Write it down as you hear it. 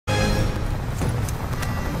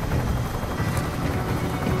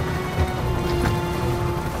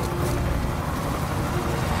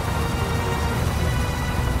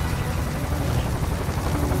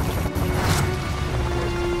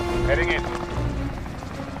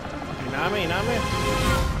Nami.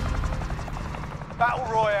 Battle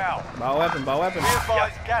Royale. Bawa weapon. Be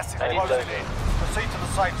advised, gas is closing in. Proceed to the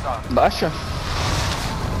safe zone. Baixa.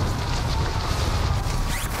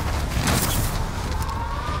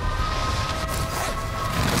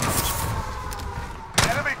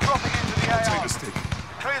 Enemy dropping into the AR.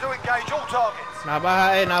 Clear to engage all targets.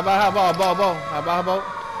 Nabaha, ball. Nabaha, ball.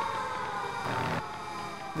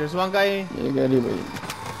 There's one guy. Llega arriba.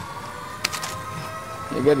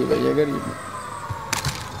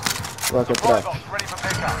 Va que Supply atrás. box ready for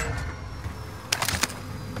pickup.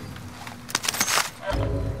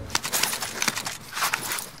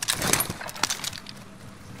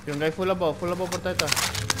 Yung guy full above por teta.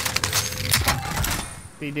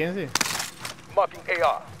 TDNC. Marking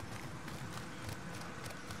AR.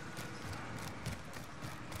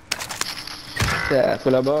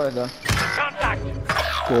 Full a borda.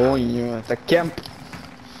 Coño, tá camp.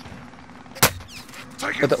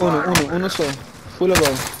 Tá uno só. Full a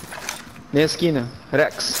borda. Na esquina,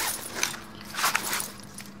 Rex.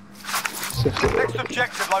 Next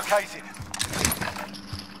objective located.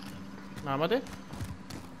 Mate.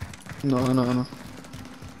 No.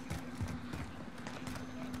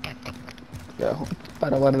 Ya,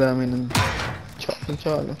 para guardarme en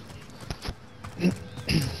chaval.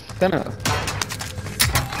 Está nada.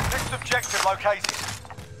 Next objective located.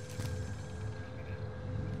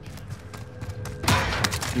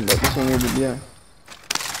 La cosa me olvidé.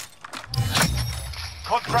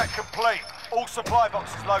 Contract complete. All supply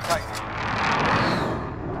boxes located.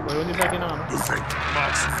 Wala hindi pwede na. Moving.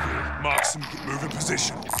 Mark some gear. Move in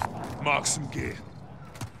position. Mark some gear.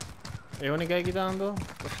 Yung ni guy kita ando.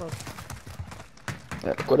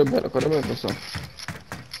 Corre bello questo.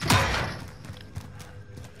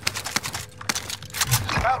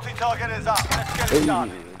 Bounty target is up. Let's get it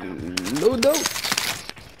done. Load out.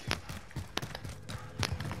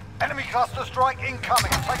 Enemy cluster strike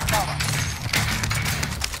incoming. Take cover.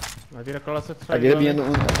 Natira cluster strike. Aqui viendo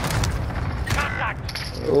un.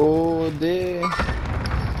 Oh, de.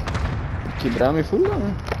 Quebrarme full,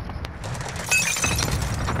 né?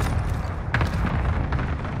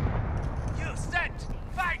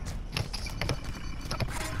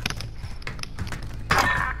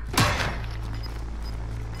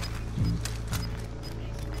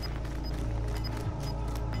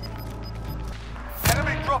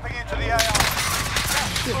 Enemy dropping into the AR.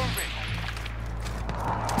 Moving.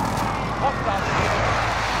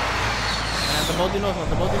 Nasa boat din ako.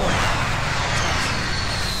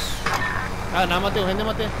 Ah, namatay. Hindi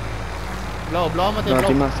matay. Blow, matay. No, Blow.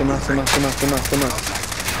 Timas.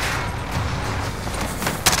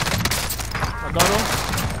 Adoro.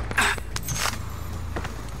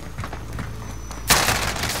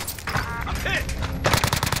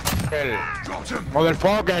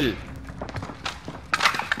 Motherfucker!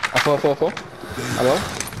 Afu. Alô?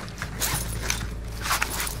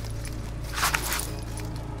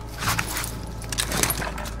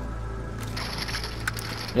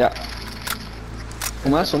 Ya.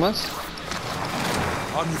 Umas. On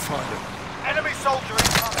your fire. Enemy soldier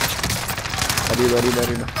incoming. Arriba.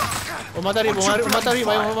 Mata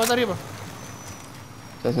arriba.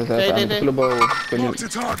 Tá. Tem. Pelo baú. Mark the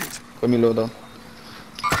target. Com mi loadout.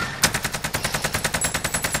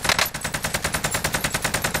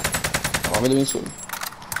 Vamos do insul.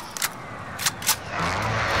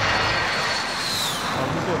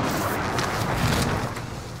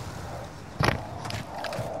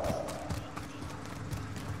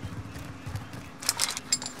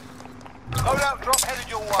 Loadout drop headed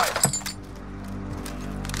your way.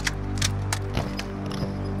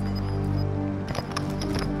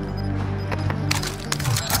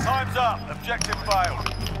 Time's up. Objective failed.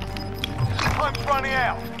 Time's running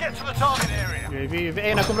out. Get to the target area.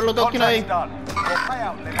 UAV. Nakumpa loadout Contract's kinay. done. Your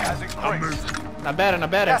payout limit has increased. Na better.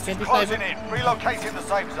 Gas is Can't closing snipe. in. Relocating the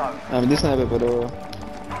safe zone. Ah, me sniper, pero.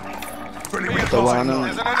 Friendly Be Tá advised, bom,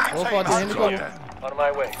 there's an enemy Oh, team pode, on ele top. como. On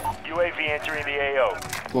my way. UAV entering the AO.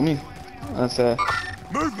 Comi? Essa.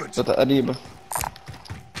 Movement. Tá arriba.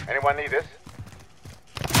 Anyone need this?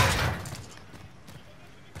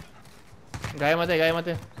 Gaya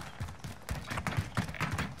mate.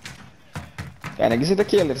 Cara, que tá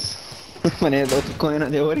killers. Mané, dá outro coin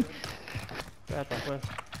de ori. Pues.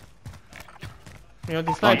 Yung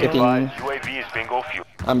di Okay, sniper. ting. UAV is bingo fuel.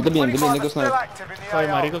 Ah, me bien, Friendly nego still sniper. active in the Ay,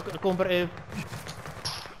 AO. marico, compra. Ih,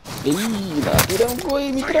 dá tira um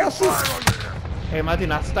coi, me traça. Mati,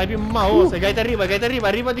 nasa type yung mouse. Gaya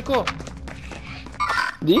arriba di ko.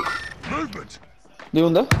 Di? Movement. Di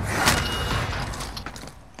onda?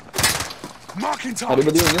 Marking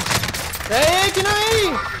Arriba target. di onda. Kinay!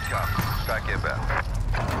 Good go. Strike inbound.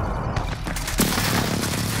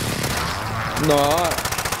 No,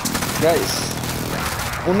 guys.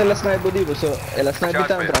 Una é la sniper digo, so é la sniper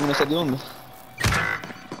tá entrando no segundo.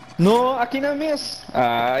 No, aqui na mesa.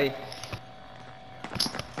 Ai.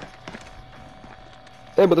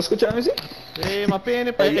 Bota escuchar assim? Ma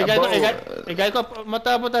pene, il gai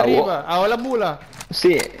matava da arriba, a la bula.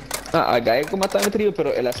 Sì, a gai come matava il trio,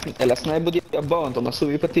 però è la sniper di abbonto, ma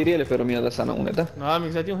subi per tirare, però mi ha dato una unità. No,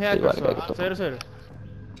 mi sa di un hacker, so. Serio.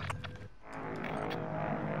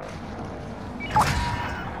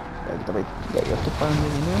 Dai, io sto parlando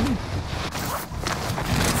di noi.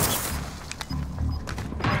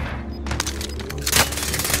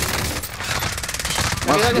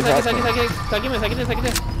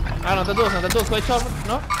 Sakit. Ah, no, tá dois, vai chop,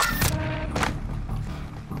 no?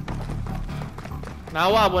 Na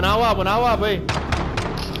wabo, eh.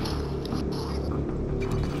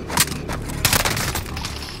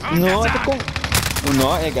 No, te con...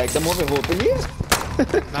 No, gai tá muove roupa ali.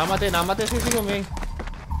 Namate, sim, comigo.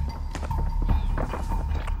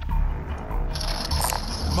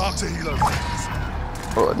 Mark the helo.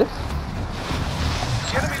 Foda.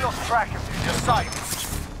 The enemy lost track of you. You're safe.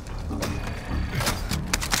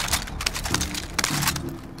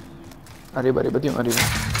 Arriba, tio, arriba.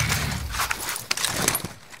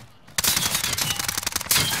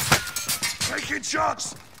 Taking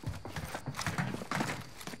shots.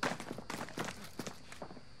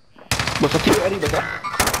 Bota aqui, arriba, tá?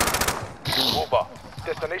 Over.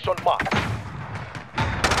 Destination marked.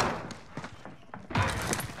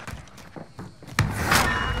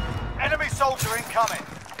 Enemy soldier incoming.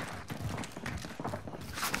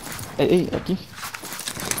 Ei, aqui.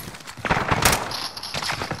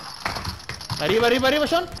 Arriba,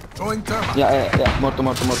 Sean. Going down. Ya, morto. Un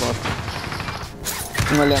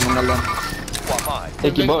alieno.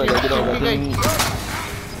 E que boa, tem...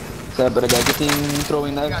 Sabe, per gai che ti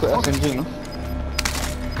throwing knife SMG, no?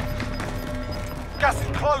 Gas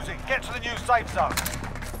is closing. Get to the new safe zone.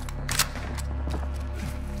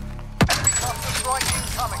 Enemy cluster strike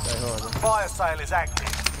incoming. Fire sale is active.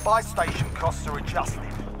 Buy station costs are adjusted.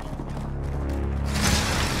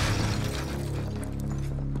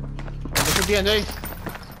 Tô subindo aí.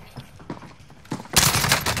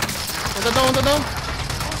 Um tá down.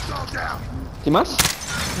 Que mais?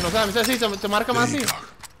 No sabe, assim, te marca mais assim.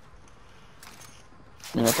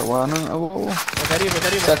 Mira, tá guana. Tá arriba.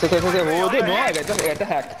 Oh, no, gai tá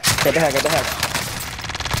hack. E gai tá hack.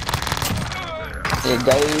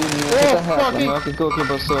 No, que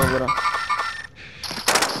passou agora.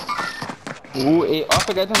 E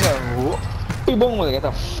off gai tá hack. Que bom, gai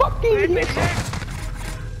tá fucking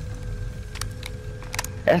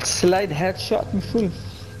slide headshot me full.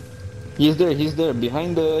 He's there,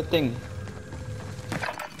 behind the thing.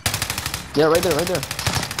 Yeah, right there.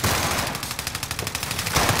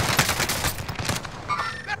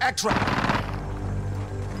 Extra.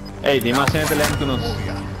 Hey, tem mais gente lendo que nós.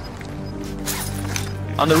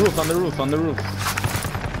 On the roof.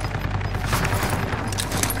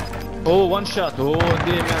 Oh, one shot. Oh,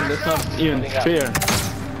 damn, man, that's not even fair.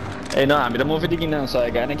 Hey, no, me dá uma vida aqui não, só.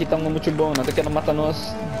 Cara, aqui tá muito bom, não tá querendo matar nós.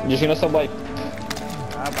 Deixa nossa bike.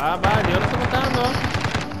 Vai, eu não tô matando.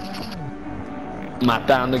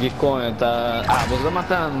 Matando que conta. Ah, você tá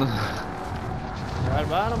matando.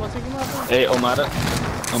 Vai, não você que mata. Ei, Omara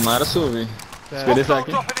sube. Espera isso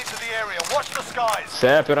aqui. Dropping into the area. Watch the skies.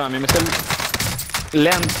 Sé, pero a mí me está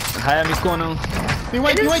land. Haya mi cono. Tem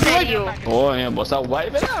white. Oh, yeah, bossa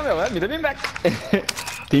white, meu, me dá bem back.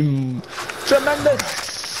 Team tremendous.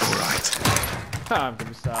 All right. Ah,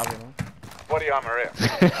 não sabe, não. What do you hammer here?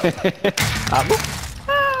 Abo?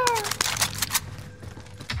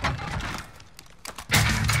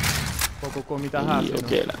 Pouco comida rápido.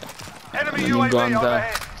 Ok, lá. Enemy UAV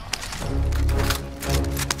overhead.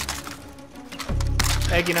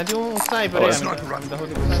 É que não tem um sniper aí.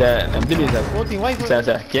 Sé, beleza. Oh, tem white.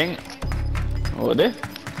 Sé, quem? Oh, de?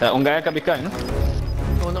 Un guy acá picai, ¿no?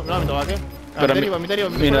 No, me toca aqui. Pero Me arriba, mira.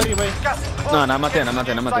 aí. Gas is closing. No, nada mate. Get to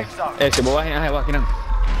the new safe zone. Se vos bajen, ajá, aquí no.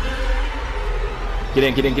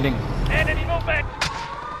 Kidding. Enemy movement.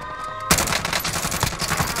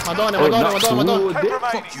 Madonna. Oh, 10 de? remaining.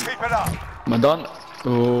 Keep it up. Madonna.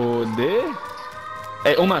 Oh, de?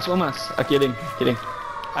 Un más. Aquí, kidding.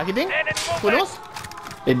 Aqui tem? Conosco?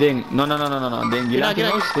 Ding. No. Ding, gila que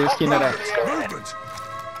nos, tem esquina rett. Movement.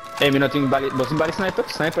 Minutinho, vos tem bali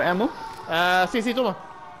sniper ammo? Sim, toma.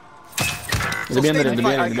 Det blir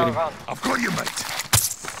I've got you, mate.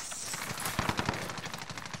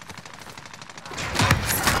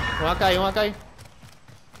 Um AK.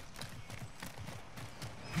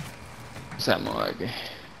 Siamo aqui.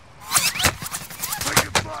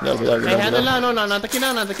 Taking fire. Cuidado. Handle lá, não, tá aqui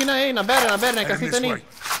na berna, Enemies casita ali. way.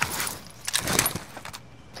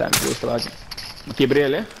 Sabe que eu estava aqui. Quebrei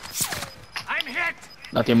ele, I'm hit!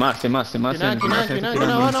 No, tem más. Kinang, kinang.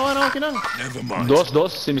 Never mind.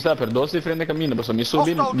 Dos, si mi sta per dos di frente cammino, posso mi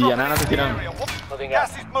subi, Hostile via dropping nana into ti the tirano. area.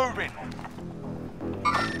 Gas is moving.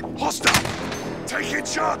 Hostile. Taking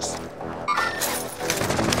shots.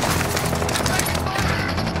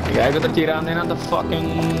 Kijk, dat er tirando in aan de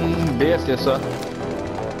fucking bestia zo.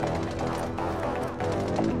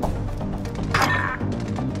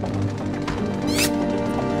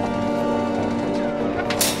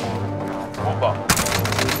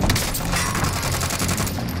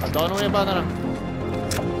 Down mo yung bata na.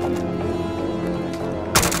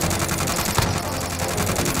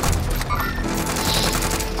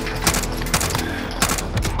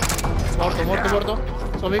 Morto.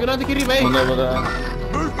 Sono grandi che arriva, Uno da...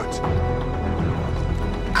 Movement.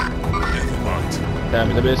 Never mind.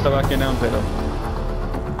 Damn, the besta va che non però.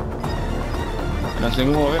 Non si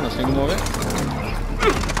muove. Only 5 left.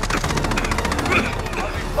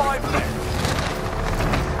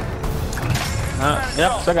 Ah,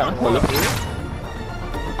 ja, sacano, quello.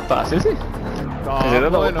 Facile, sì. No,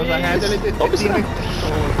 non sa handle it. Ok.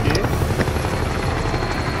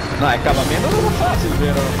 No, acabamento non è facile,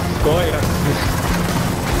 vero? Coira.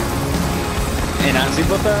 E non si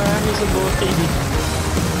può mi su botti.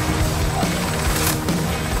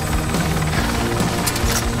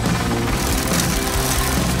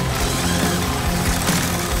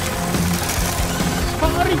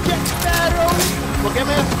 Sorry, Jack Sparrow. Porque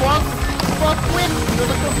me fuck win. Eu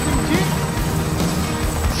não consigo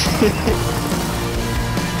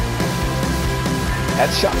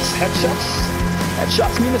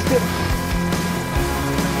Headshots, minister.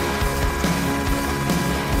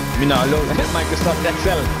 Minalo, Microsoft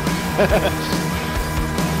Excel.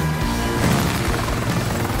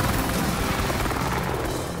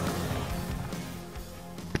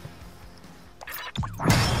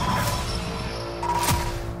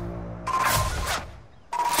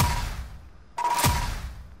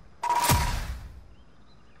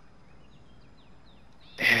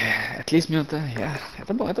 At least minuten, ja, het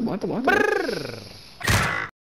is mooi.